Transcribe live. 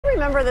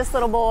remember this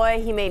little boy?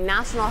 He made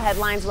national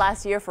headlines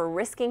last year for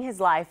risking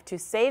his life to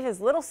save his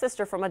little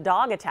sister from a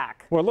dog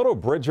attack. Well, little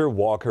Bridger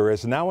Walker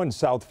is now in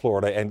South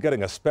Florida and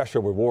getting a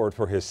special reward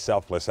for his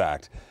selfless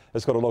act.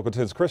 Let's go to Local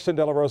 10's Christian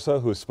De La Rosa,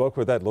 who spoke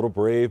with that little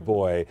brave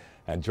boy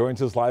and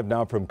joins us live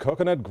now from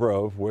Coconut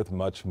Grove with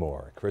much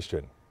more.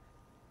 Christian.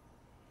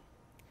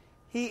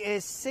 He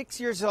is 6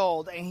 years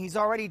old and he's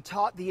already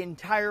taught the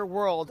entire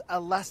world a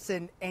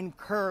lesson in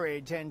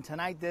courage. And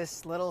tonight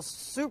this little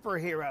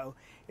superhero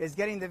is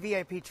getting the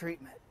VIP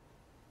treatment.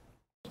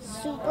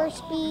 Super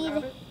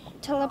speed,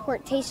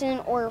 teleportation,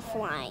 or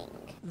flying.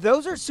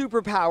 Those are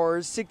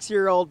superpowers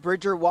 6-year-old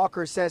Bridger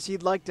Walker says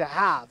he'd like to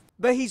have.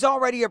 But he's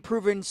already a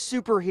proven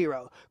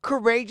superhero,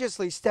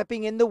 courageously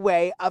stepping in the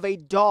way of a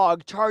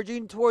dog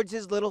charging towards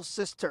his little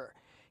sister.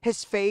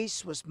 His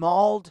face was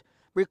mauled,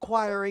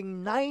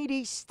 requiring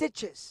 90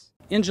 stitches.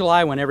 In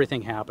July, when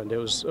everything happened, it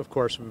was, of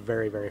course,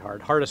 very, very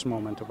hard. Hardest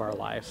moment of our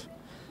life.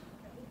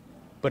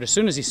 But as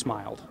soon as he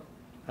smiled,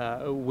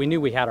 we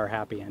knew we had our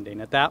happy ending.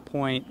 At that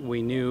point,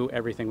 we knew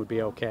everything would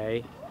be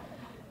okay.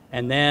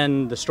 And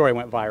then the story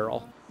went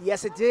viral.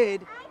 Yes, it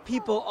did.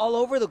 People all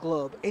over the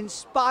globe,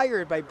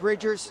 inspired by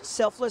Bridger's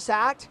selfless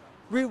act,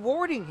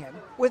 rewarding him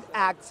with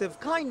acts of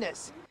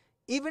kindness.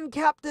 Even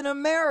Captain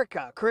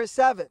America, Chris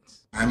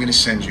Evans. I'm going to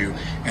send you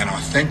an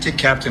authentic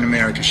Captain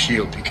America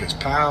shield because,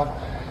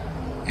 pal,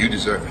 you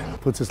deserve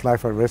it. Puts his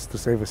life at risk to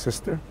save his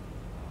sister.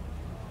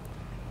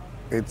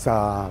 It's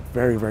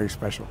very, very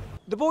special.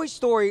 The boy's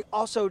story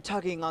also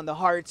tugging on the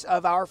hearts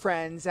of our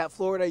friends at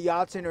Florida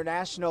Yachts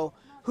International,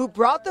 who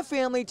brought the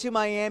family to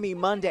Miami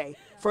Monday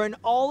for an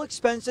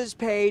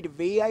all-expenses-paid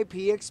VIP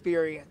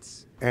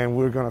experience. And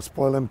we're going to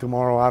spoil him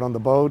tomorrow out on the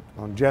boat,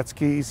 on jet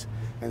skis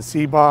and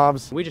sea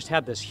bobs. We just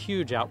had this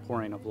huge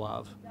outpouring of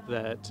love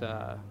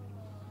that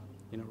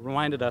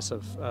reminded us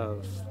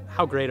of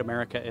how great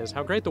America is,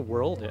 how great the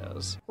world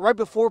is. Right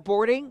before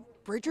boarding,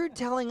 Bridger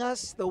telling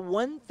us the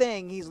one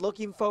thing he's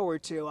looking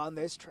forward to on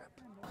this trip.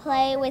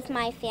 Play with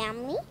my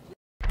family.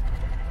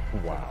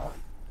 Wow.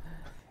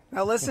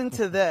 Now listen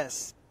to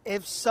this.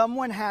 If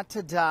someone had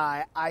to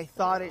die, I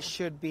thought it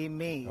should be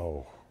me.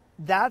 Oh.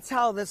 That's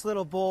how this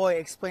little boy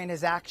explained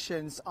his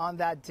actions on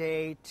that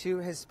day to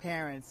his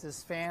parents.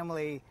 His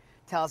family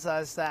tells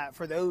us that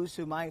for those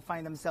who might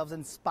find themselves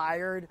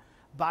inspired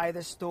by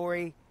the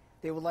story,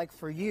 they would like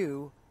for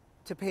you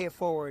to pay it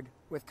forward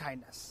with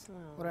kindness. Oh.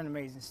 What an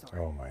amazing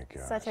story. Oh my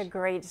gosh. Such a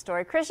great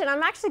story. Christian,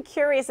 I'm actually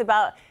curious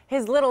about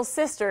his little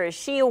sister. Is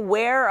she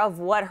aware of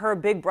what her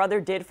big brother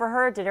did for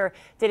her?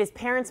 Did his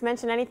parents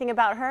mention anything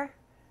about her?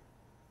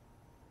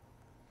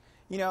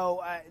 You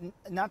know,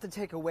 not to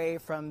take away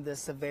from the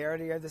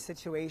severity of the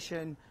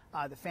situation,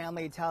 the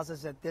family tells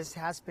us that this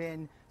has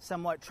been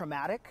somewhat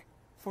traumatic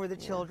for the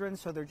children,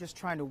 so they're just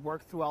trying to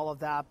work through all of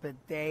that, but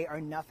they are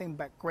nothing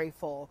but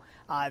grateful.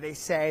 They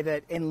say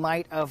that in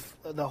light of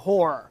the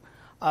horror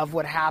of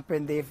what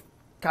happened, they've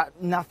got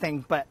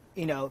nothing but,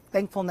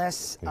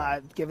 thankfulness,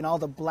 given all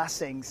the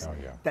blessings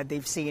that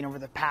they've seen over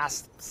the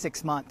past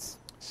 6 months.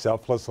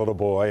 Selfless little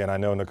boy, and I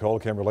know Nicole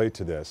can relate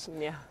to this.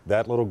 Yeah.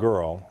 That little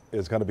girl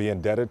is going to be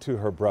indebted to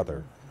her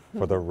brother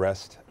for the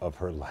rest of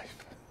her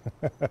life.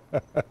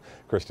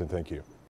 Christian, thank you.